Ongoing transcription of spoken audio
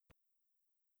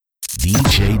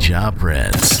DJ Ja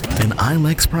Prince and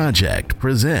ILEX Project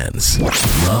presents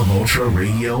Love Ultra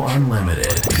Radio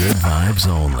Unlimited. Good vibes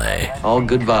only. All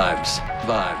good vibes.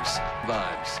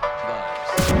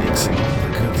 Mixing all the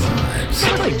good vibes.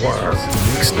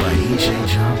 Mixed by DJ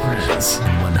Ja Prince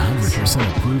and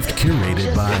 100% approved,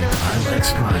 curated by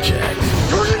ILEX Project.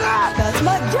 That's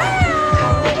my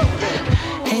jam!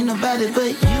 Ain't nobody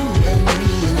but you and me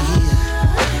in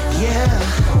here. Yeah.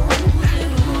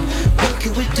 What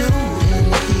can we do in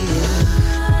here?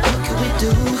 What can we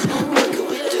do? What can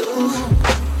we do?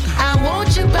 I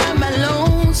want you by my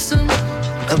lonesome,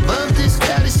 above this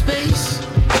crowded space.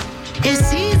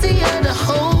 It's easier to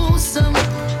hold some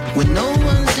when no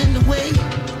one's in the way.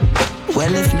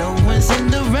 Well, if no one's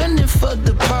in the running for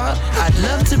the part, I'd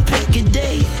love to pick a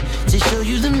day to show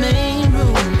you the main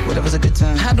room. Whatever's a good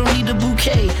time. I don't need a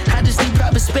bouquet, I just need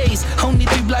proper space. Only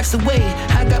 3 blocks away,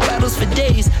 I got bottles for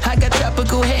days. I got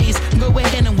tropical haze, go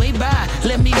ahead and wave by.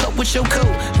 Let me help with your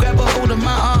coat, grab a hold of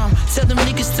my arm. Tell them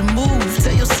niggas to move,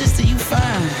 tell your sister you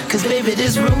fine. Cause baby,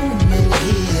 there's room in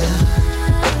here.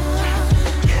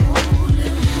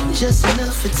 Just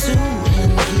enough for 2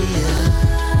 in here.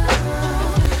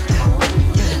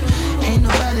 Ain't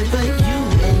nobody but you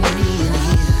and me in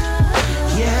here.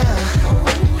 Yeah.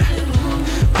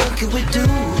 What can we do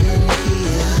in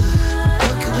here?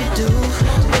 What can we do?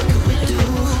 What can we do?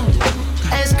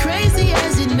 As crazy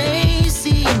as it may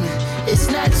seem, it's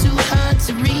not too hard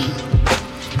to read.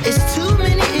 It's too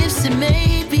many ifs and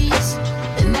maybes,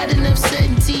 and not enough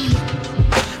certainty.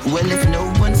 Well, if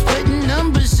no one's putting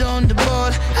numbers on the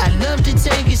board, I'd love to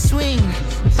take a swing.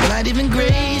 Might even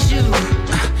graze you,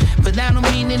 but I don't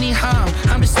mean any harm.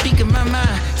 I'm just speaking my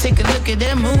mind. Take a look at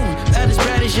that moon, about as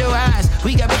bright as your eyes.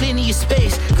 We got plenty of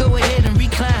space, go ahead and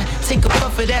recline. Take a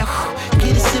puff of that,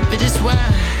 get a sip of this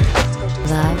wine.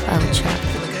 Love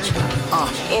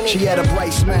Ultra. She had a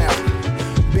bright smile.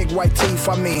 Big white teeth,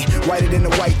 whiter than the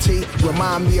white tee.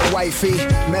 Remind me of wifey.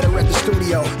 Met her at the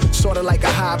studio, sorta like a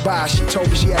high buy. She told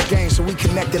me she had game, so we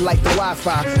connected like the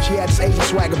Wi-Fi. She had this Asian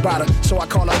swag about her, so I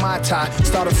call her my tie.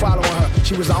 Started following her,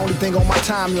 she was the only thing on my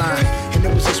timeline. And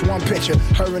there was this one picture,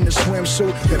 her in the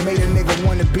swimsuit, that made a nigga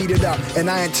wanna beat it up. And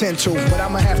I intend to, but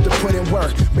I'ma have to put in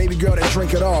work. Baby girl that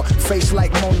drink it all, face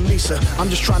like Mona Lisa. I'm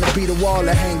just trying to beat a wall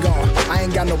that hang on. I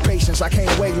ain't got no patience, I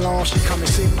can't wait long. She come and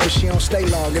see me, but she don't stay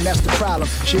long, and that's the problem.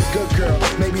 She a good girl,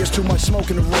 maybe it's too much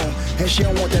smoke in the room. And she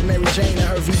don't want that Mary Jane and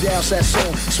her Vidal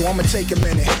Sassoon. So I'ma take a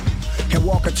minute and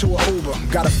walk her to a Uber.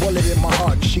 Got a bullet in my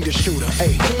heart and she the shooter.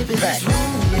 Hey, pack.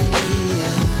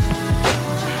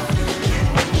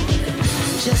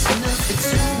 Just enough for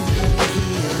 2 in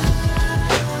here.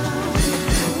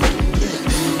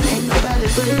 Ain't nobody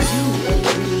but you and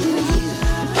me in here.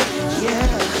 Yeah.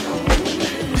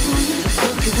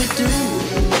 What can we do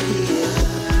in here?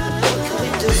 What can we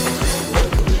do?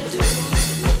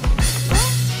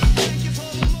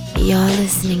 You're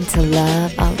listening to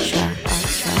Love Ultra.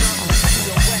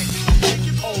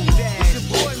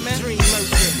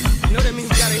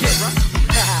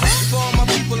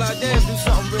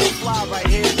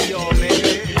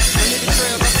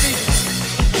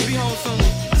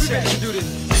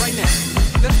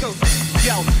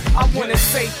 I wanna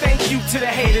say thank you to the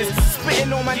haters,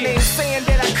 spitting on my name, saying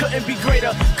that I couldn't be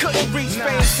greater, couldn't reach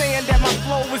fame, saying that my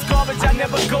flow was garbage, I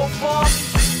never go far.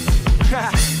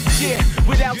 Yeah,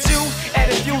 without you,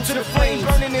 added fuel to the flame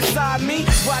burning inside me.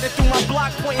 Riding through my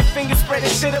block, pointing fingers, spreading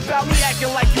shit about me,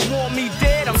 acting like you want me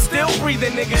dead. I'm still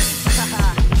breathing, niggas.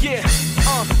 Yeah,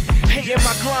 hating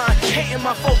my grind, hating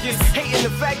my focus, hating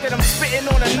the fact that I'm spitting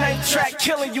on a 9th track,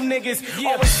 killing you niggas.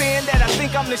 Always saying that I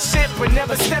think I'm the shit, but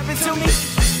never stepping to me.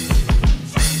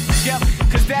 Yep,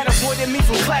 cause that avoided me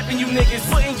from clapping you niggas,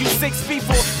 putting you 6 feet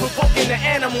for provoking the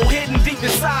animal hidden deep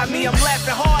inside me. I'm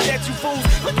laughing hard at you fools,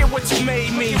 look at what you made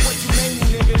me.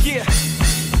 Yeah,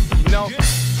 you know,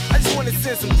 I just wanna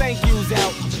send some thank yous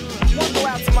out. One go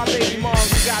out to my baby mom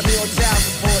who got me on child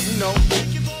support, you know.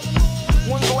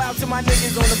 One go out to my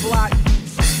niggas on the block,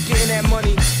 getting that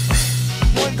money.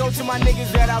 One go to my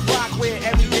niggas that I rock with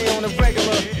every day on the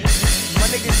regular. My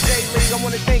niggas J-League, I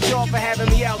wanna thank y'all for having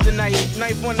me out tonight.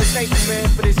 Knife wanna thank you, man,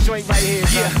 for this joint right here.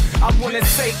 Yeah, I wanna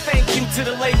say thank you to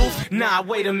the labels. Nah,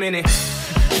 wait a minute.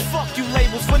 Fuck you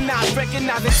labels for not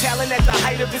recognizing talent at the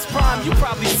height of its prime. You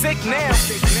probably sick now.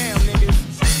 Niggas.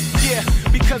 Yeah,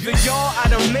 because of y'all, I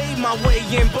done made my way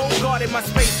in, bogarted my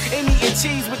space. Ain't eating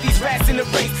cheese with these rats in the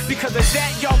race. Because of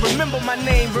that, y'all remember my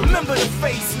name, remember the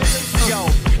face. Yo,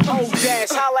 O-Dash,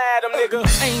 holla at him, nigga.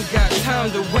 Ain't got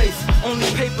time to waste, only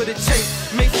paper to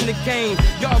chase. Making the game,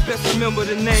 y'all best remember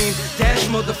the name. Dash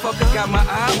motherfucker, got my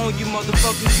eye on you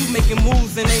motherfuckers. You making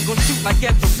moves and ain't gon' shoot like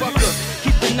at the fucker.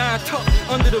 Keep the 9 tucked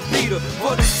under the beater.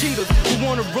 For the cheaters who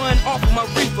wanna run off of my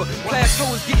reefer.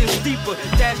 Plateau is getting steeper.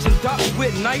 Dashing dots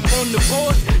with knife on the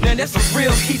board. Now that's a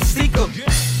real heat seeker.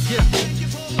 Yeah.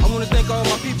 I wanna thank all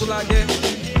my people out there.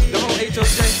 The whole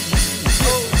HOJ.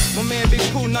 Oh, my man Big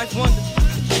Pooh, Knife Wonder.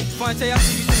 Fonte, I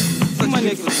see you. See my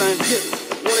niggas the same shit.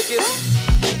 Wanna get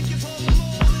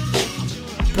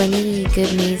Bringing you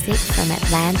good music from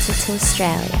Atlanta to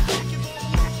Australia.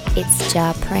 It's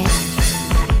Ja Prince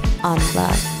on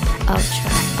Love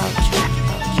Ultra, Ultra,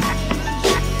 Ultra.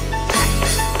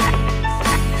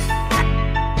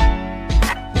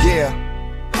 Yeah,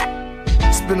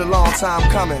 it's been a long time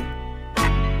coming.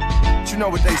 But you know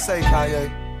what they say, Kanye?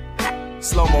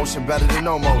 Slow motion better than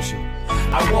no motion.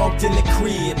 I walked in the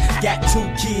crib, got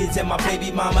 2 kids and my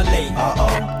baby mama late.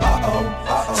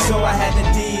 So I had to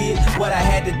did what I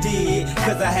had to did,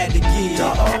 cause I had to give.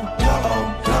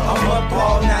 I'm up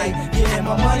all night, getting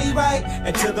my money right,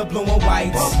 until the blue and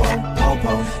whites.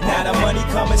 Now the money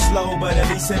coming slow, but at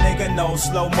least a nigga knows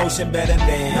slow motion better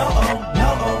than.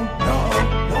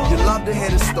 You love to hear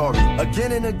the story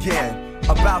again and again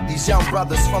about these young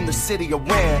brothers from the city of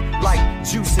Wynn. Like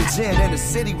juice and gin in the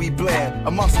city we blend.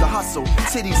 Amongst the hustle,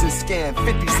 titties and scan,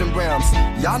 50s and rims.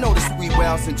 Y'all know the sweet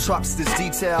wells and trucks, this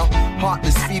detail.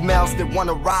 Heartless females that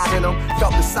wanna ride in them.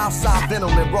 Felt the south side venom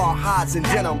and raw hides and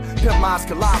denim. Pimp minds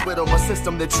collide with them, a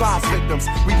system that tries victims.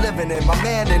 We living in, my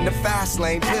man in the fast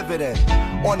lane pivoting.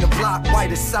 On the block,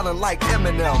 white is selling like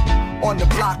Eminem. On the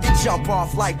block, you jump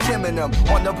off like Kim and them.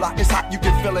 On the block, it's hot, you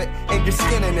can feel it in your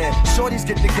skin and in. Shorties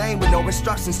get the game with no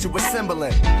instructions to assemble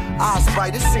it. Eyes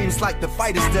bright, it seems like the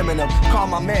fight is dimming him. Call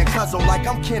my man Cuzzo like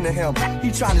I'm kin to him.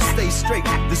 He trying to stay straight,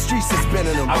 the streets is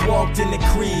spinning him. I walked in the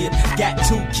crib, got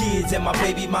 2 kids and my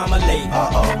baby mama late.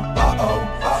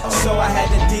 So I had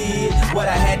to did what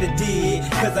I had to did,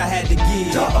 cause I had to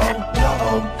give.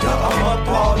 I'm up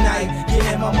all night,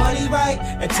 getting my money right,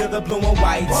 until the blue and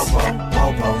whites.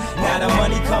 Now the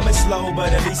money coming slow,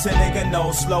 but at least a nigga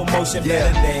knows slow motion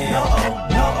better than.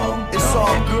 It's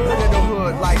all good in the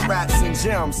hood, like rats and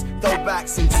gems,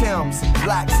 throwbacks and Timbs,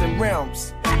 blacks and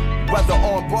rims. Whether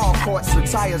on ball courts or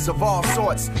tires of all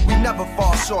sorts, we never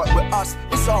fall short. With us,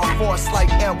 it's all force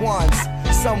like Air Ones.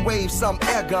 Some waves, some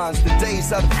air guns. The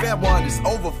days of the fair one is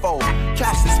overfold.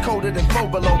 Cash is colder than foe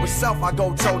below. With self, I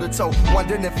go toe to toe.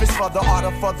 Wondering if it's for the art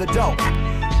or for the dough.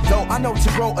 Though I know to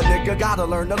grow, a nigga gotta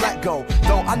learn to let go.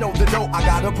 Though I know the dough, I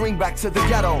gotta bring back to the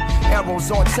ghetto. Arrows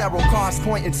on tarot cards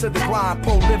pointing to the grind.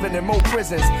 Pole living in more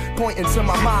prisons, pointing to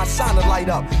my mind, shine a light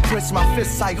up. Clench my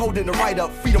fist tight, holding the right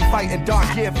up. Freedom fighting dark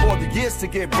here for the years to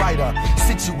get brighter.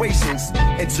 Situations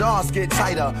and jaws get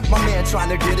tighter. My man trying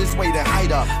to get his weight and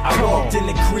height up. I walked in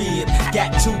the crib,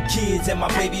 got 2 kids and my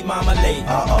baby mama late.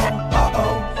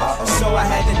 So I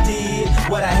had to did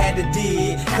what I had to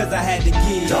did, cause I had to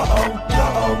give.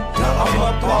 I'm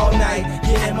up all night,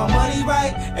 getting my money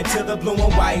right, until the blue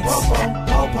and whites.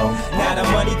 Now the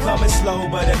money coming slow,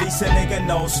 but at least a nigga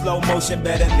knows slow motion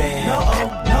better than.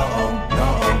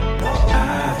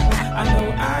 I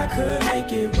know I could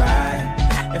make it right,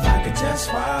 if I could just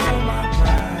swallow my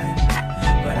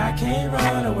pride. But I can't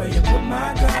run away and put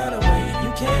my gun away.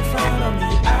 You can't front on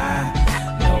me, I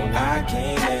know I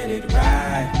can't let it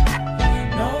ride.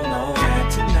 No,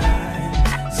 not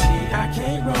tonight. See, I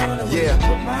can't run away and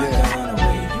put my gun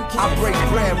away. I break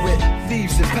bread with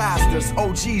thieves and pastors,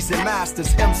 OGs and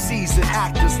masters, MCs and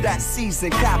actors that seize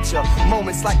and capture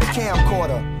moments like a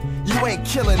camcorder. You ain't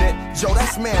killing it, Joe,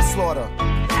 that's manslaughter.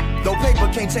 Though paper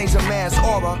can't change a man's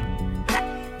aura,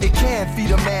 it can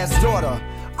feed a man's daughter.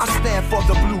 I stand for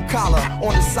the blue collar,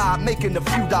 on the side making a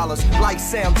few dollars. Like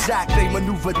Sam Jack, they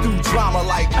maneuver through drama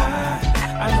like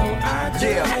I know I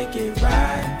could make it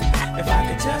right, if I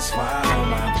could just swallow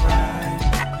my pride.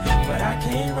 But I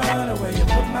can't run away and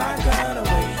put my gun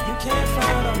away. You can't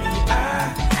front on me,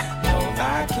 I know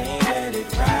I can't let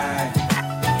it ride.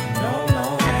 No,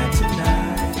 not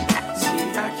tonight.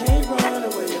 See, I can't run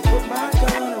away and put my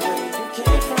gun away. You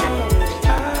can't front on me,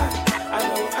 I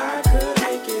know I could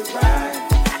make it right,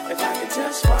 if I could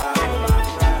just swallow my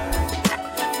pride.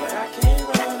 But I can't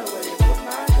run away and put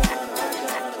my gun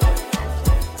away.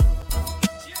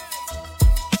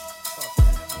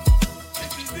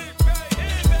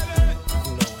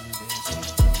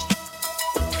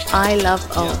 I Love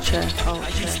Ultra. I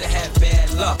used to have bad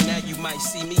luck. Now you might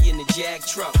see me in the Jag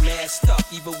truck, masked up,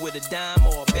 either with a dime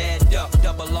or a bad duck.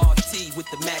 Double RT with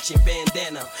the matching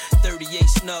bandana, 38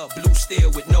 snub, blue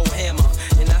steel with no hammer.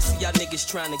 And I see y'all niggas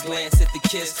trying to glance at the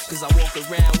kiss. Cause I walk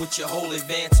around with your whole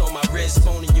advance on my wrist.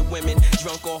 Phoning your women,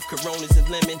 drunk off Coronas and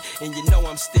lemon. And you know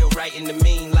I'm still writing the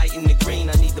mean, lighting the green.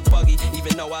 I need the buggy,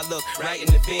 even though I look right in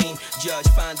the beam. Judge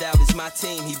find out it's my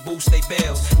team, he boosts they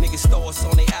bells. Niggas throw us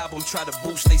on their album, try to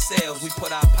boost they sales. We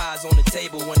put our pies on the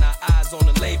table when our eyes on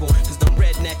the label. Cause them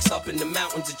rednecks up in the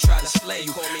mountains to try to slay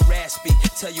you. Call me raspy,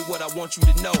 tell you what I want you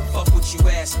to know. Fuck what you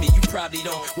ask me, you probably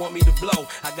don't want me to blow.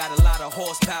 I got a lot of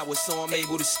horsepower, so I'm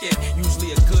able to skip.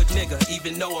 Usually a good nigga,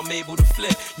 even though I'm able to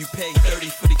flip. You pay 30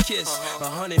 for the kiss,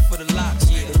 100 for the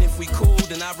locks. And if we cool,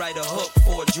 then I write a hook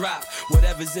for a drop.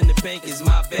 Whatever's in the bank is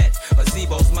my bet. A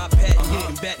Zebo's my pet, you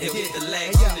can bet he'll hit the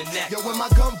legs and the neck. Yo, when my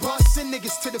gun busts, send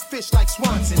niggas to the fish like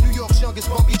Swanson. New York's youngest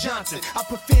Bumpy Johnson. I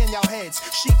put fear in y'all heads.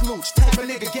 Chic Mooch, type of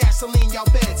nigga, gasoline y'all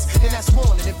beds. And that's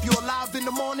warning. If you're alive in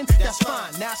the morning, that's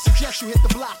fine. Now I suggest you hit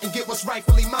the block and get what's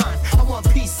rightfully mine. I want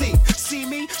PC. See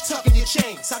me? Tucking your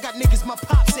chains. I got niggas my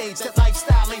pop's age. That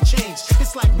lifestyle ain't changed.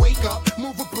 It's like wake up,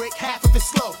 move a brick, half of it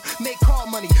slow. Make car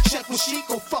money, check with chic,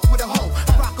 go fuck with a hoe.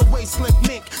 I rock a waist slim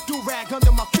mink, do rag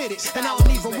under my fitted. And I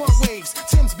don't even want waves.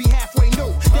 Tim's be halfway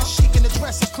new. That's chic in the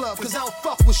dresser club, cause I don't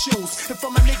fuck with shoes. And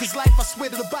for my niggas' life, I swear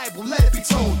to the Bible, let it be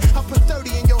told. I put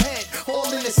 30 in your head,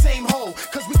 all in the same hole.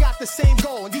 Cause we got the same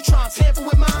goal. And you try and tamper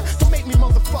with mine? Don't make me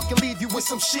motherfucking leave you with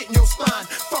some shit in your spine.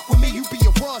 Fuck with me, you be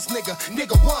a was nigga.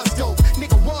 Nigga was dope.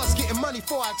 Nigga was getting money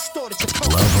before I extorted your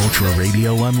coat. Love Ultra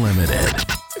Radio Unlimited.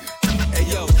 Hey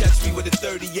yo, catch me with a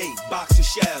 38 box of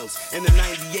shells and a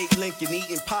 98 Lincoln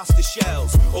eating pasta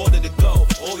shells. Order to go,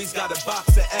 always got a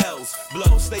box of L's.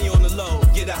 Blow, stay on the low,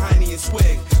 get a Heine and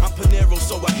swig. I'm Panero,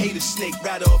 so I hate a snake,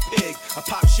 rather a pig. I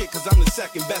pop shit cause I'm the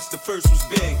second best, the first was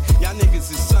big. Y'all niggas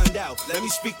is sunned out, let me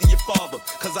speak to your father.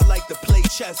 Cause I like to play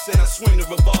chess and I swing the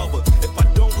revolver. If I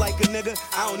don't like a nigga,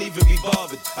 I don't even be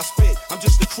bothered. I spit, I'm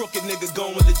just a crooked nigga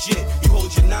going legit. You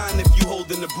hold your 9 if you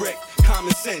holding the brick.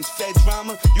 Common sense, fed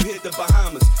drama, you hit the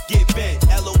Bahamas. Get bent,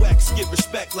 LOX, get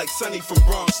respect like Sonny from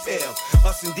Bronx Tale.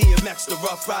 Us and DMX, the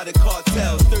Rough Rider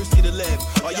cartels, thirsty to live.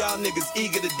 Are y'all niggas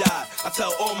eager to die? I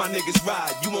tell all my niggas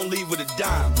ride, you won't leave with a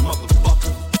dime,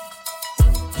 motherfucker.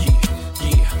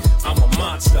 I'm a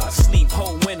monster, I sleep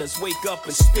whole winters, wake up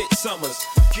and spit summers.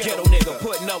 Ghetto nigga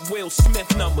putting up Will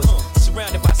Smith numbers.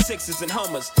 Surrounded by sixes and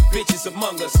Hummers, bitches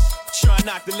among us. Try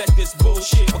not to let this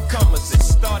bullshit become us. It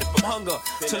started from hunger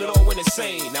till it all went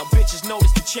insane. Now bitches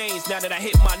notice the change now that I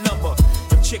hit my number.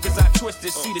 Them chickens I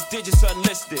twisted, see the digits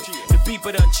unlisted. The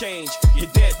beeper done changed, you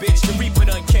dead bitch, the reaper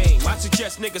done came. I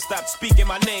suggest niggas stop speaking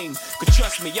my name. Cause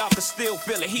trust me, y'all can still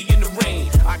feel the heat in the rain.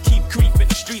 I keep creeping,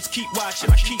 the streets keep watching,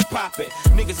 I keep popping.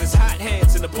 Niggas is hot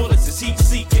hands and the bullets is heat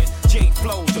seeking. J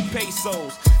flows, the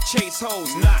pesos, chase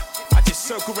hoes, not. I just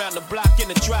circle around the block in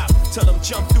the drop, tell them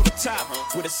jump through the top,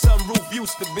 where the sunroof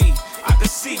used to be. I can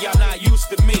see y'all not used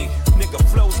to me. Nigga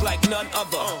flows like none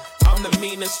other. I'm the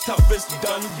meanest, toughest,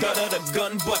 done-dutter, the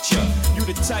gun butcher. You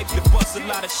the type that bust a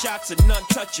lot of shots and none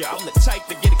touch ya. I'm the type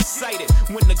to get excited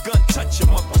when the gun touch ya,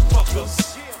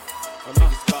 motherfuckers. I'm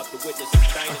niggas about to witness a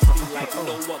dynasty like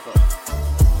no other.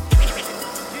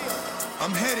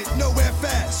 I'm headed nowhere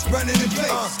fast, running in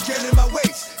place, getting my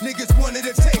waist. Niggas wanted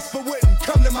a taste, but wouldn't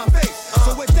come to my face.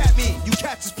 So what that mean? You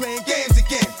cats is playing games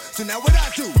again. So now what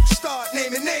I do? Start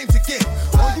naming names again.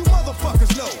 All you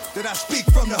motherfuckers know that I speak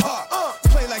from the heart.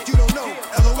 Play like you don't know,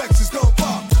 LOX is gon'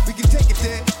 far. We can take it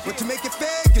there, but to make it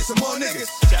fair, get some more niggas.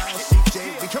 Child,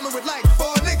 CJ, we coming with light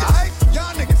for niggas. Aight? Y'all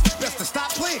niggas, best to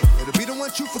stop playing. It'll be the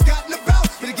ones you forgotten about,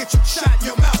 it'll get you shot in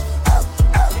your mouth.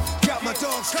 Got my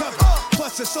dogs covered,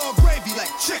 plus it's all gravy like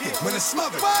chicken when it's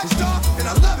smothered. It's dark and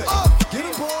I love it. Get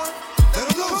him, boy,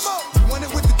 let him loose. You want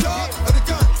it with the dog or the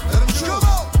gun? Let him choose.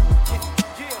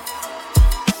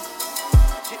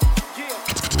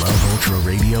 Love Ultra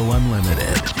Radio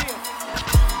Unlimited.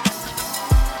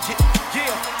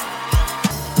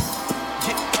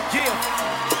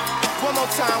 One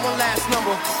more time, one last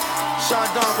number. Sean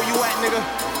Don, where you at, nigga?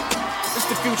 It's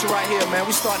the future right here, man.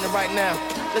 We starting it right now.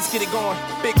 Let's get it going.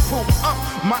 Big poop.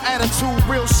 My attitude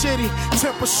real shitty.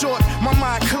 Temper short. My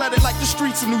mind cluttered like the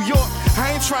streets of New York.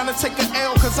 I ain't trying to take an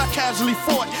L cause I casually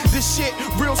fought. This shit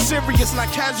real serious,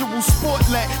 not casual sport.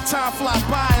 Let time fly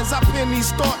by as I pen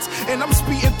these thoughts. And I'm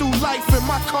speeding through life in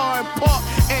my car and park.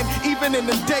 And even in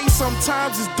the day,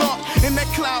 sometimes it's dark. And that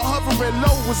cloud hovering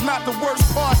low was not the worst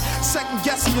part. Second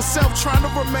guessing yourself, trying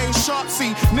to remain sharp.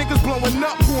 See, niggas blowing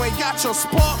up who ain't got your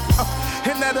spark.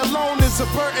 And that alone is a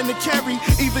burden to carry.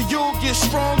 Either you'll get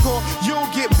strong or you'll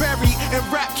get buried. And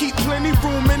rap keep plenty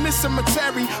room in the the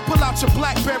cemetery. Pull out your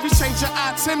Blackberry, change your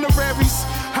itineraries.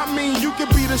 I mean, you can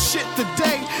be the shit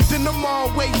today, then tomorrow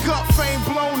wake up, fame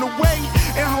blown away.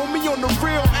 And homie, on the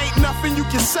real, ain't nothing you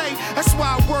can say. That's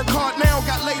why I work hard now,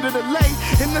 got later to lay.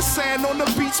 In the sand, on the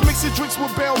beach, mixing drinks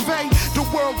with Belvay. The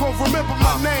world gon' remember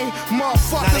my name,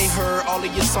 motherfuckers. Now they heard all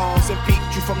of your songs and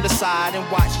peeked you from the side and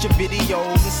watched your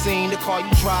videos and seen the car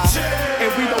you drive. Yeah.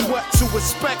 And we know what to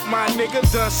expect, my nigga.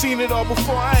 Done seen it all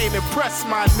before, I ain't impressed,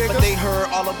 my nigga. But they heard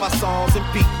all of our songs and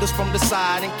peeked us from the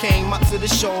side and came out to the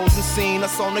shows and seen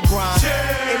us on the grind.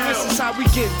 Yeah. And this is how we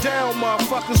get down,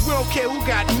 motherfuckers. We don't care who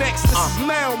got next. This is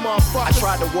now, motherfuckers. I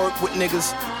tried to work with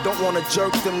niggas, don't wanna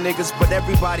jerk them niggas, but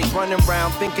everybody running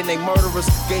around thinking they murderers.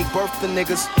 Gave birth to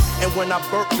niggas, and when I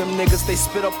burped them niggas, they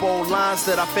spit up old lines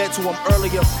that I fed to them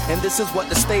earlier. And this is what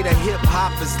the state of hip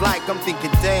hop is like. I'm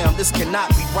thinking, damn, this cannot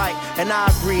be right. And I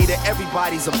agree that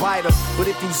everybody's a biter, but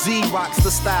if you Z-rocks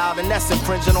the style, then that's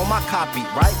infringing on my copy,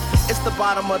 right? It's the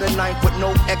bottom of the ninth with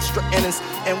no extra innings,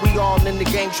 and we all in the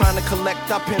game trying to collect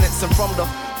our penance. And from the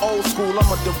old school,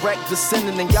 I'm a direct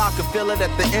descendant, and y'all can feel it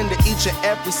at the end of each and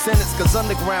every sentence. Cause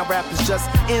underground rap is just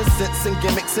incense and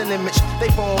gimmicks and image. They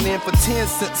phone in for 10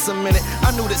 cents a minute.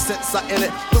 I knew that since I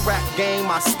entered the rap game,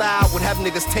 my style would have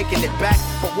niggas taking it back.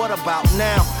 But what about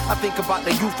now? I think about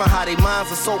the youth and how their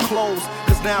minds are so closed.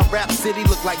 Cause now Rap City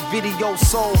look like Video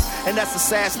Soul, and that's a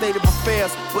sad state of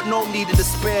affairs. But no need to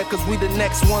despair, cause we the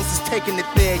next ones is taking it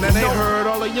there. Now they heard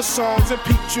all of your songs and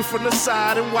peeked you from the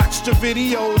side and watched your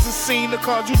videos and seen the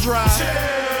cars you drive.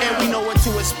 Yeah. And we know what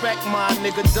to expect, my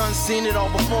nigga. Done seen it all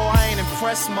before, I ain't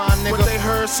impressed, my nigga. But they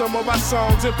heard some of our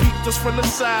songs and peeked us from the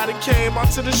side and came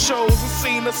out to the shows and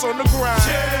seen us on the grind.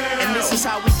 Yeah. And this is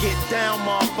how we get down,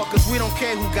 motherfuckers. We don't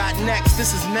care who got next.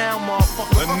 This is now,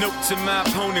 motherfuckers. A note to my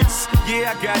opponents.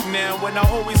 Yeah, I got now when I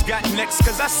always got next.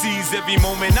 Cause I seize every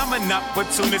moment. I'm an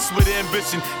opportunist with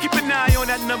ambition. Keep an eye on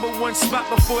that number one spot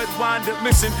before it wind up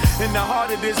missing. And the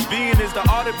heart of this being is the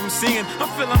art of seeing. I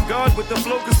feel I'm God with the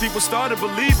flow cause people started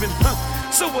believing.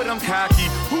 So what, I'm cocky.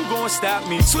 Who gon' stop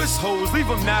me? Twist hoes, leave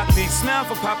them knock me. Smile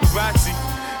for paparazzi.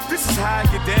 This is how I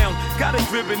get down. Got a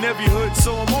crib in every hood,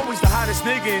 so I'm always the hottest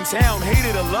nigga in town. Hate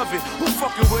it or love it, who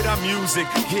fucking with our music?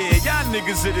 Yeah, y'all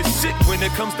niggas are the shit when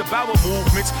it comes to power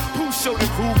movements. Who showed and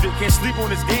proved it, can't sleep on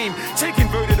this game. Take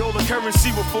converted all the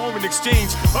currency with foreign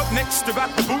exchange. Up next to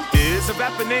rap the boot is a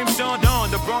rapper named Sean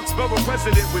Don, the Bronx borough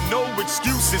president with no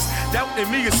excuses. Doubting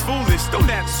me is foolish,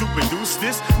 don't act super deuce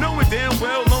this. Knowing damn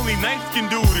well only Ninth can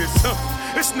do this.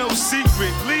 It's no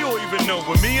secret, Leo even know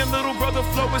when me and little brother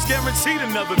Flo is guaranteed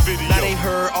another video. Now they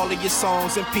heard all of your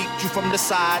songs and peeked you from the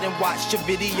side and watched your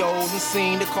videos and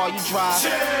seen the car you drive.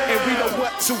 Yeah. And we know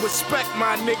what to expect,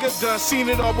 my nigga. Done seen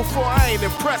it all before, I ain't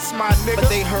impressed, my nigga. But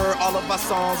they heard all of our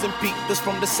songs and peeked us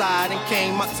from the side and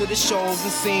came out to the shows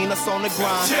and seen us on the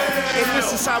grind. Yeah. And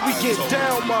this is how we get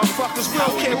down, motherfuckers. We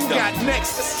don't care who got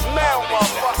next. This is now,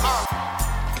 motherfuckers.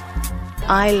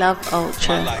 I love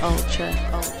Ultra, Ultra.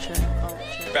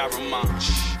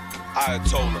 Baramanch,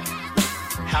 Ayatollah,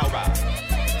 Howrah.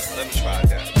 Let me try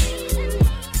that.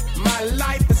 My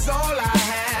life is all I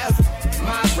have.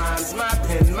 My rhymes, my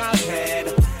pen, my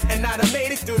pad. And I done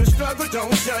made it through the struggle,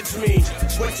 don't judge me.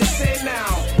 What you say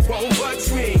now won't budge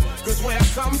me. Cause where I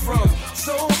come from,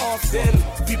 so often,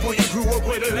 people you grew up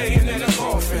with are laying in a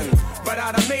coffin. But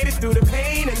I done made it through the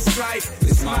pain and strife.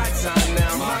 It's my time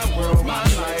now, my world, my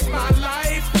life, my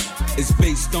life. It's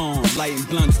based on lighting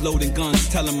blunts, loading guns,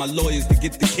 telling my lawyers to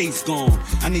get the case gone.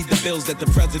 I need the bills that the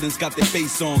presidents got their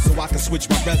face on so I can switch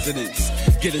my residence.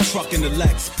 Get a truck in the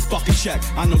Lex, fuck a check,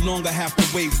 I no longer have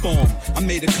to wait for 'em. I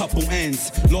made a couple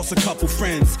ends, lost a couple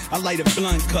friends. I light a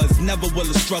blunt cause never will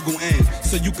a struggle end.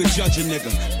 So you could judge a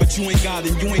nigga, but you ain't got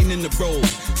it, you ain't in the road.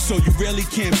 So you really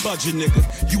can't budge a nigga,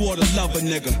 you ought to love a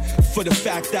nigga. For the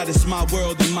fact that it's my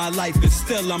world and my life, and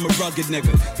still I'm a rugged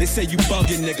nigga. They say you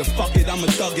bugging nigga, fuck it, I'm a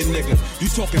thuggin' nigga. You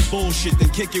talking bullshit, then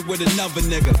kick it with another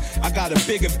nigga. I got a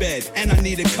bigger bed, and I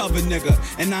need a cover nigga.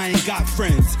 And I ain't got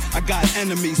friends, I got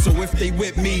enemies. So if they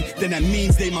with me, then that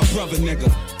means they my brother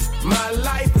nigga. My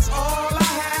life is all I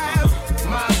have.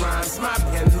 My rhymes, my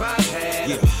pen, my pad.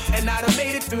 Yeah. And I done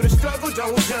made it through the struggle,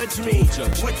 don't judge me.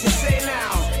 What you say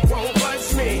now won't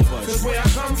budge me. Cause where I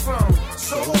come from,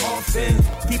 so often,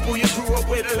 people you grew up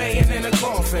with are laying in a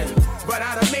coffin. But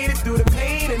I done made it through the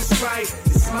pain and strife.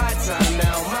 It's my time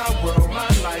now, my world, my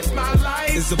life, my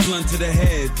life. is a blunt to the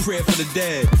head, prayer for the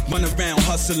dead. Run around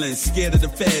hustling, scared of the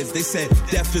feds. They said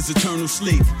death is eternal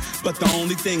sleep. But the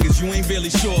only thing is you ain't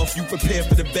really sure if you prepare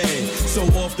for the bed. So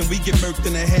often we get murked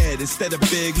in the head. Instead of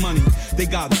big money, they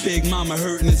got Big Mama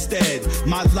hurting instead.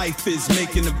 My life is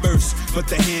making a verse, but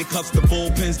the handcuffs, the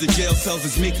bullpens, the jail cells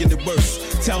is making it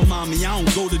worse. Tell mommy I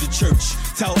don't go to the church.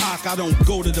 Tell Ak I don't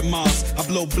go to the mosque. I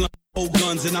blow blunt. Old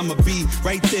guns and I'ma be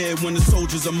right there when the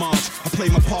soldiers are march. I play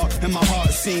my part and my heart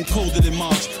seems colder than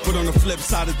March. But on the flip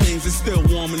side of things, it's still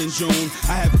warmer than June.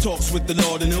 I have talks with the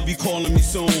Lord and he'll be calling me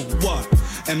soon. What?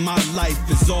 And my life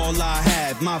is all I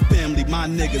have. My family, my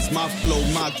niggas, my flow,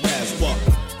 my grass. What?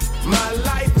 My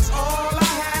life is all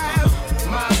I have.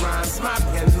 My rhymes, my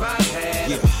pen, my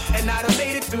pad. Yeah. And I done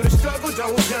made it through the struggle,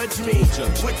 don't judge me.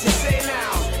 What you say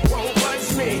now won't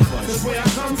budge me. Cause where I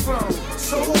come from,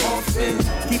 so often,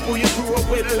 people you grew up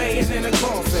with laying in a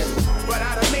coffin. But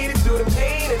I done made it through the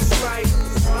pain and strife.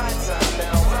 It's my time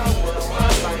now, my world, my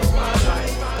life, my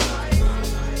life.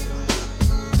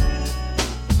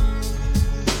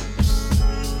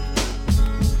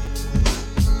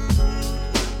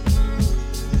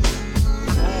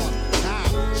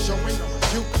 Showing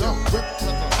you the whip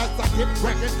as I get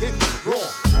record, get raw.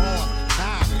 On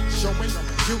time, showing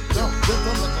you the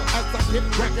rhythm as I get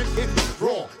record, get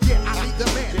raw. Yeah, I need the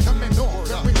man coming on,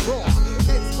 very raw.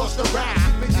 It's supposed to ride,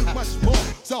 giving you much more.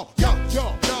 So, yo,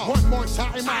 one more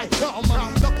time I come.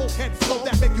 Knucklehead flow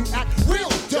that make you act real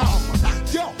dumb.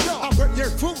 Yo, I rip your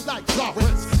food like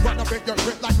Florence. Run up in your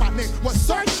grip like my name was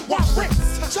Search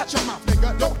Warrants. Shut your mouth,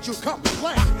 nigga, don't you come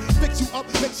play. Fix you up,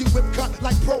 makes you whip cut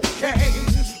like Pro-K.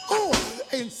 Ooh,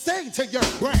 insane to your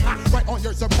brain. Right on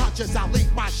your subconscious, I'll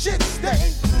leave my shit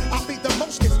stay. I'll be the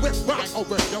mostest with rhyme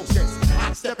overdoses.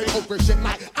 I'm stepping over shit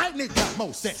like I need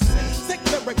osmosis. Sick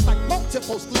lyrics like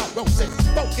multiple sclerosis.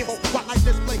 Focus while I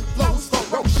display flows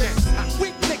ferocious.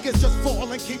 Weak niggas just fall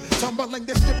and keep tumbling.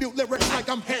 Distribute lyrics like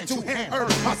I'm hand-to-hand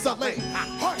hustling.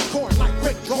 Hardcore like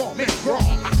Rick Draw, mid-draw.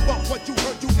 But what you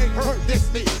heard, you ain't heard this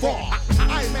before.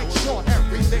 I make sure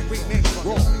everything remains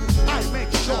raw. I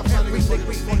make sure everything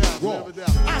remains raw.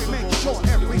 I make sure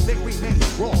everything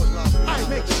remains raw. I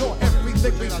make sure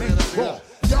everything remains raw.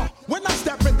 Yo, when I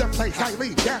step in the place, I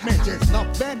leave damages. No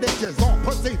bandages on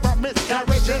pussy from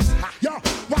miscarriages. Yo,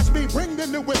 watch me bring the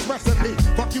newest recipe.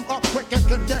 Fuck you up quick and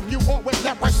condemn you all with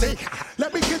leprosy.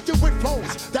 Let me get you with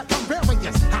flows that come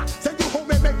various. Send you home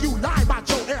and make you lie about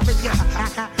your area.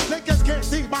 Niggas can't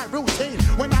see my routine.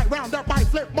 When I round up, I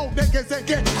flip more niggas and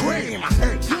get cream.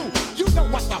 And you know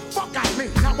what the fuck I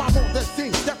mean. Now I'm on the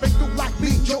scene, stepping through like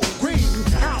me, Joe Green.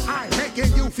 How I'm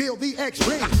making you feel the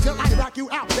extreme. Till I rock you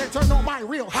out, then turn on my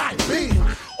real high beam.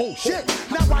 Oh shit,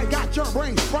 now I got your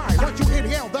brain fried. Once you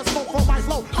inhale the smoke from my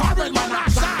flow, carbon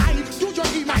monoxide. Use your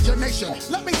imagination,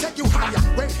 let me take you higher.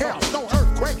 Great hell, no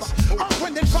earthquakes, earth,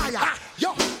 wind, and fire.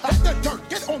 Yo, hit the dirt,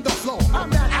 get on the floor. I'm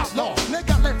that outlaw,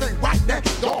 nigga living right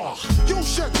next door. You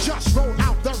should just roll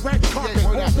out the red carpet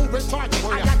or move it target.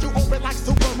 I got you open like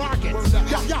supermarkets.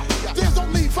 Yo, there's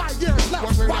only 5 years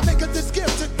left. Why niggas is scared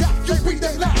to death? You breathe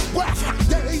their last breath.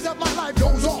 Days of my life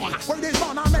goes on. When it's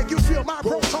on, I make you feel my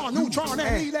proton, neutron,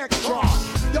 and electron.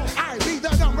 Yo, I be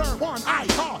the number one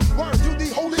icon. Word to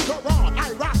the Holy Quran.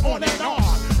 I rock on and on,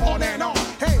 on and on.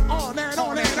 Hey, on and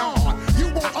on and on. You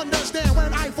won't understand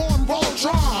when I form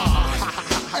Voltron.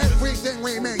 Everything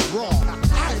remains wrong.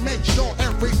 I make sure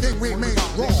everything remains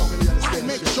wrong. I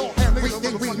make sure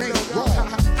everything remains wrong.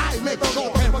 I make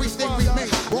sure everything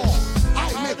remains wrong.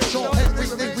 I make sure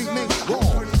everything remains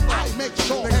wrong. I make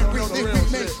sure everything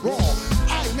remains wrong.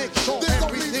 I make sure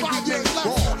everything remains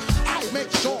wrong. I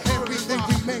make sure everything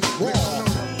remains wrong.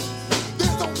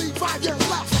 There's only 5 years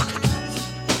left.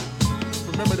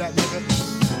 Remember that, nigga.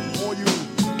 All you.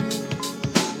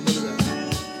 Remember that.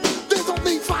 There's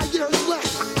only 5 years left.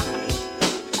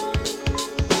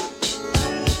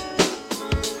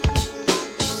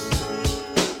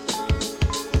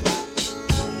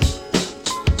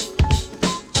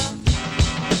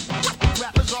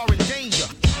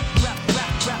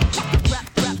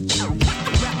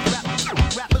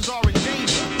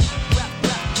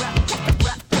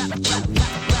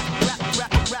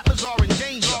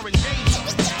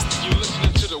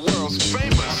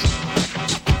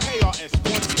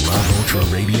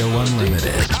 Radio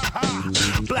Unlimited.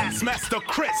 Blastmaster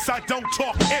Chris, I don't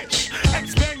talk ish.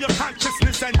 Expand your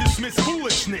consciousness and dismiss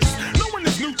foolishness. No one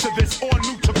is new to this or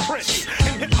new to Chris.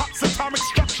 In hip-hop's atomic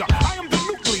structure, I am the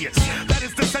nucleus. That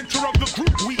is the center of the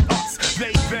group, we, us.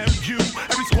 They, them, you.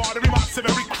 Every squad, every mob,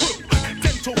 every crew.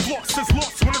 Dental floss is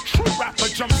lost when a true rapper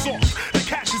jumps off. The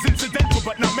cash is incidental,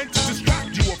 but not meant to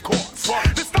distract you, of course.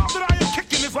 The style that I am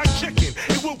kicking is like chicken.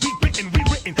 It will be bitten,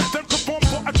 rewritten, then performed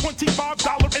for a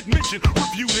 $25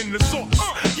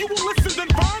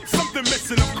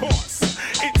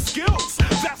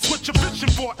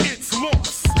 before it's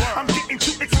lost. I'm getting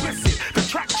too explicit, the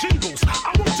track jingles.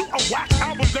 I will do a whack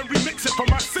album, then remix it for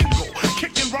my single.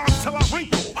 Kicking rhymes till I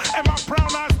wrinkle, and my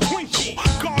brown eyes twinkle.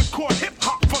 Hardcore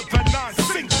hip-hop for the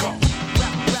non-sinker.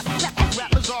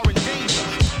 Rappers are in danger.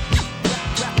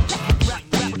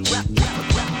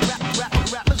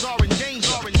 Rappers are in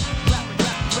danger.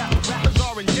 Rappers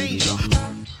are in danger.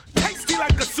 Tasty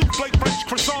like a souffle French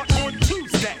croissant on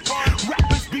Tuesday.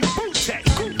 Rappers be boutique,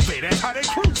 goofy, that's how they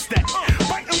cruise that.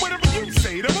 Biting whatever you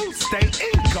say, the moose stay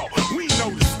ego. We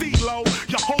know the stilo,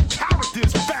 your whole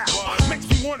character's foul. Makes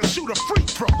me wanna shoot a free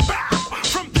throw, bow.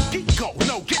 From the get-go,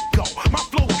 no get-go. My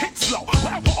flow hits slow,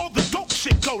 wherever all the dope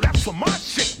shit go, that's where my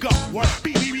shit go.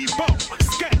 BBB Bo,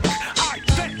 skank, I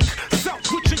think. Self,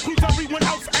 which includes everyone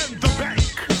else and the bank.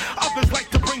 Others like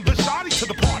to bring the shawty to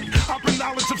the party. I bring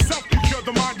knowledge of self, you cure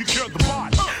the mind, you cure the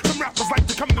body. Some rappers like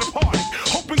to come to the party,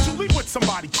 hoping to leave with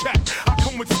somebody check. I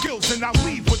come with skills and I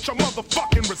leave with your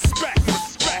motherfucking respect.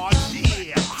 Oh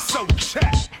yeah, so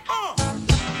check.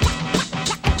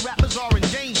 Rappers are in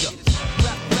danger.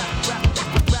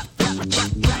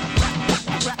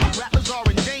 Rappers are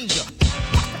in danger.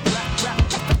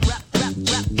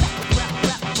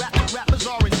 Rappers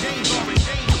are in danger.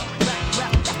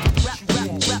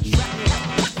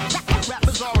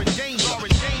 Rappers are in danger.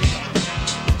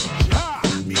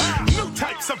 New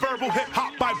types of verbal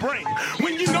hip-hop by brain.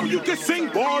 When you know you can sing,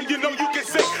 boy, you know you can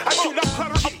sing. I do not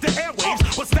clutter up the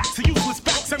airwaves, but stacks of useless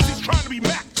facts. MCs trying to be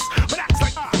max, but acts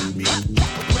like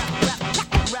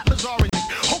Rappers are in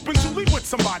hoping to leave with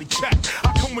somebody check.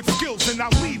 I come with skills and I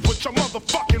leave with your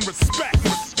motherfucking respect.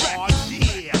 Oh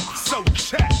yeah, so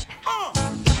check.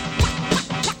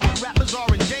 Rappers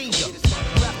are in danger.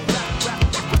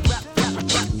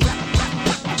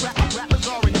 Rappers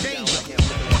are in danger.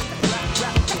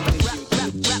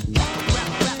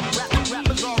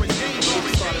 Rappers are in danger.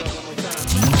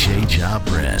 DJ Job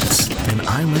Prince and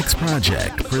ILEX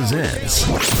Project presents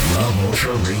Love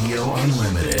Ultra Radio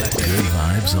Unlimited. Good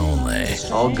vibes only.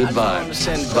 All good vibes.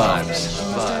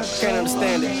 Vibes. Can't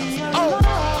understand it. Oh,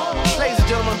 ladies and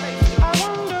gentlemen,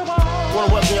 want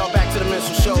to welcome y'all back to the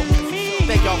Mental Show.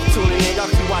 Thank y'all for tuning in. Y'all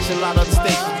can be watching a lot of other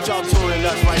stations, but y'all tuning in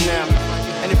us right now,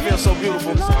 and it feels so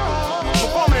beautiful.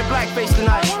 Performing in blackface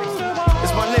tonight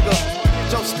is my nigga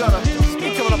Joe Scudder.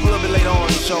 He coming up a little bit later on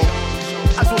in the show.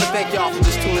 I just want to thank y'all for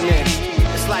just tuning in.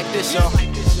 It's like this, y'all.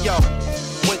 Yo,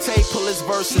 when Tay pull his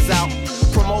verses out,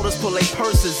 promoters pull their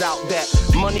purses out, that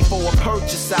money for a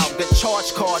purchase out, that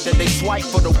charge card that they swipe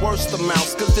for the worst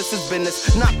amounts, cause this is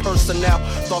business, not personnel.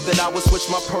 Thought that I would switch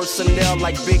my personnel,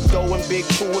 like Big Doe and Big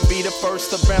Pooh would be the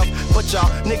first to bounce, but y'all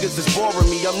niggas is boring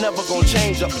me, I'm never gonna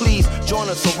change up. Please join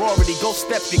a sorority, go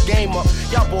step your game up.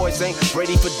 Y'all boys ain't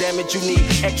ready for damage, you need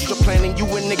extra planning. You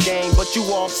in the game, but you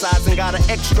off sides and got an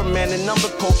extra man, and I'm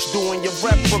the coach doing your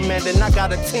reprimanding. I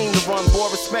got a team to run, boy,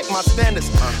 respect my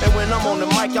standards. And when I'm on the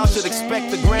mic, y'all should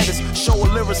expect the grandest show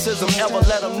of lyricism ever.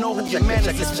 Let them know who your man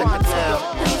is. Check it out.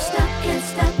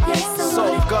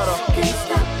 So gutter,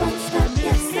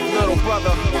 little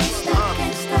brother,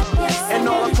 and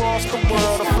all across the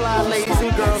world, the fly ladies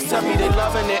and girls tell me they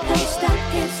loving it.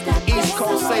 East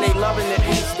Coast say they loving it.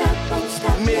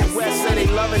 Midwest say they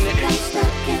loving it.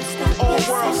 All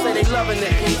world say they loving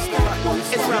it.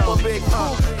 It's Rapper Big.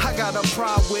 I got a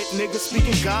pride with niggas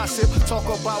speaking gossip. Talk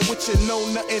about what you know,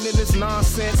 nothing in this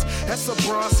nonsense. That's a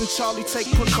Bronson, Charlie, take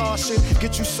precaution.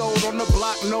 Get you sold on the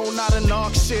block, no, not an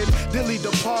auction. Dilly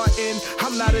departing,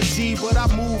 I'm not a G, but I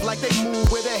move like they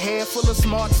move with a head full of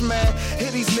smarts, man.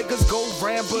 Here these niggas go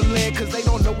rambling, cause they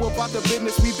don't know about the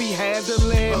business we be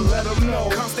handling. But let them know,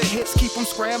 constant hits keep them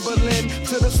scrambling.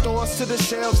 To the stores, to the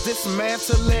shelves,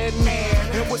 dismantling.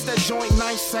 And what's that joint,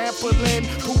 nice sampling?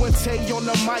 Pooh and Tay on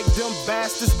the mic, them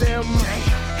bastards, them.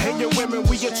 And your women,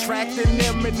 we attracting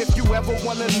them. And if you ever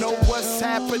wanna know what's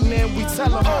happening, we tell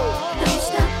them, oh,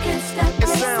 it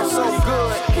sounds so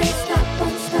good.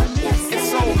 It's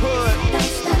so good.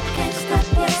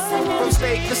 From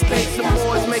state to state, the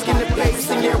boys making the bass,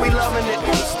 and yeah, we loving it.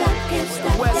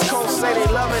 West Coast say they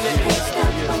loving it.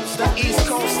 The East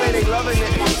Coast say they loving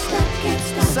it.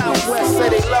 Southwest say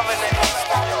they loving it.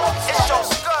 It's your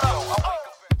Scudder.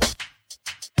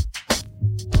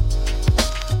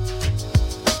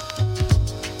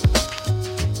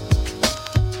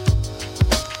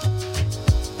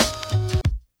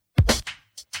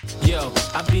 Yo,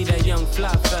 I be that young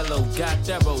fly fellow, got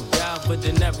thorough, dial for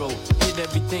De Niro, hit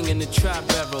everything in the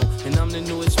tri-barrel, and I'm the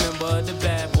newest member of the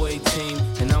bad boy team,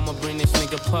 and I'ma bring this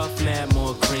nigga Puff mad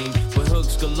more cream, with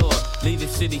hooks galore, leave the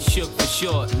city shook for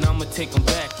sure, and I'ma take him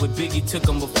back where Biggie took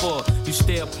him before. You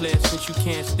stay a player since you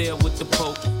can't stare with the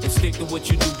Pope, and stick to what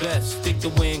you do best, stick to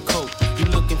wearing coke. You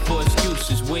looking for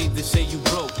excuses, ways to say you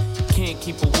broke. Can't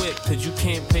keep a whip, cause you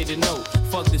can't pay the note.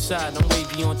 Fuck the side, I'm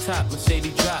wavy on top,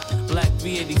 Mercedes drop. Black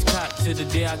V80's cop to the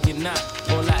day I get knocked.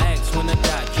 All I ask when I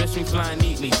die, dress me fly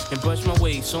neatly and brush my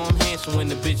waist, so I'm handsome when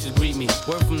the bitches greet me.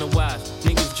 Word from the wise,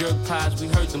 niggas jerk pies, we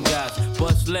hurt them guys.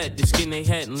 Bust lead to skin they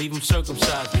head and leave them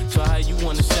circumcised. So how you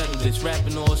wanna settle this?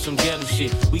 Rapping or some ghetto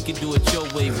shit? We can do it your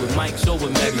way with mics or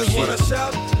with metal shit. Niggas wanna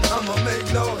shout, I'ma make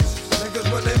noise.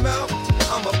 Niggas when they mouth,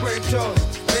 I'ma break jaws.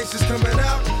 Faces coming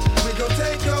out, we gon'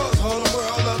 take yours. Hold the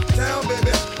world uptown,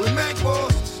 baby, we make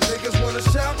wars. Niggas wanna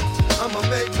shout, I'ma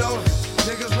make noise.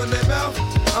 Niggas when they mouth,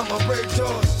 I'ma break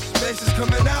jaws. Faces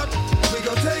coming out, we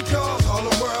gon' take yours.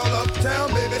 Hold the world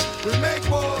uptown, baby, we make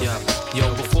wars. Yeah. Yo,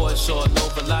 before it's all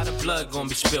over, a lot of blood gon'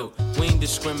 be spilled. We ain't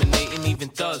discriminating, even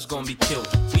thugs gon' be killed.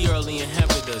 We early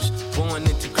inheritors, born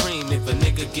into cream. If a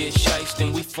nigga get shiced,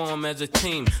 then we form as a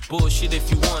team. Bullshit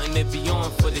if you wantin' it, be on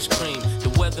for this cream.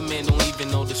 The weatherman don't even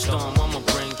know the storm I'ma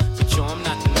bring. But yo, I'm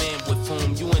not the man with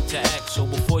whom you interact. So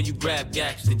before you grab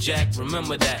gax the jack,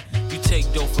 remember that. You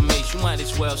take dope from me, you might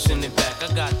as well send it back.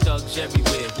 I got thugs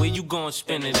everywhere, where you gon'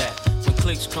 spin it at? When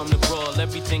clicks come to brawl,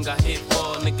 everything I hit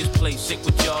for. Niggas play sick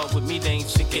with y'all, with me they ain't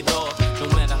sick at all. No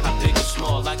matter how big or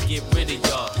small, I get rid of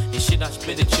y'all. And shit I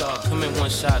spit at y'all, come in one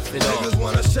shot, fit all. Niggas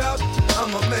wanna shout,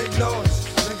 I'ma make noise.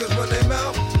 Niggas when they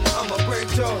mouth, I'ma break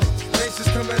jaws. Faces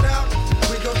coming out,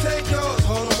 we gon' take yours.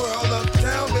 Hold the world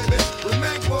uptown, baby, we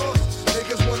make wars.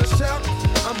 Niggas wanna shout,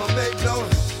 I'ma make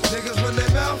noise. Niggas when they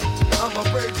mouth, I'ma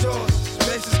break jaws.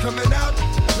 Faces coming out,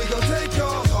 we gon' take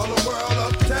yours. Hold the world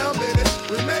uptown, baby,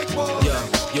 we make wars.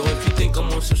 Yo, if you think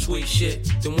I'm on some sweet shit,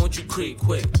 then won't you creep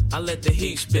quick? I let the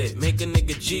heat spit, make a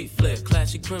nigga G flip.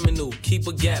 Classic criminal, keep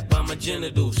a gap by my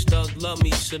genitals. Thug love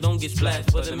me, so don't get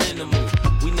splashed for the minimal.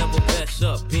 We never best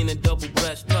up, being a double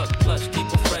breast tuck. Plus, keep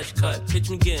a fresh cut, pitch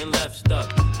me getting left stuck.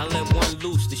 I let one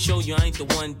loose to show you I ain't the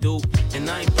one dude. And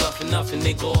I ain't bluffing nothing,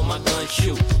 nigga, all my guns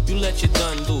shoot. You let your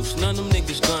gun loose, none of them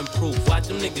niggas gun proof. Watch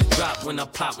them niggas drop when I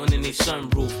pop one in they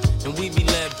sunroof. And we be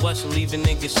led bustin', leaving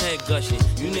niggas head gushing.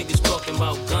 You niggas talking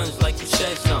about guns like you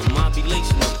said something. I be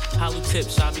lacing them, hollow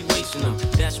tips, I be wasting them.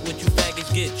 That's what you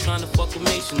faggots get, trying to fuck with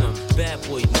Mason them. Bad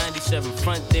boy, 97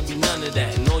 front, there be none of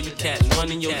that. And all you cats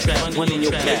running your trap, running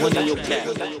your cat, running your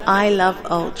cat. I love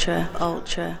Ultra,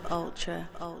 Ultra, Ultra,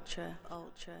 Ultra,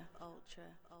 Ultra, Ultra.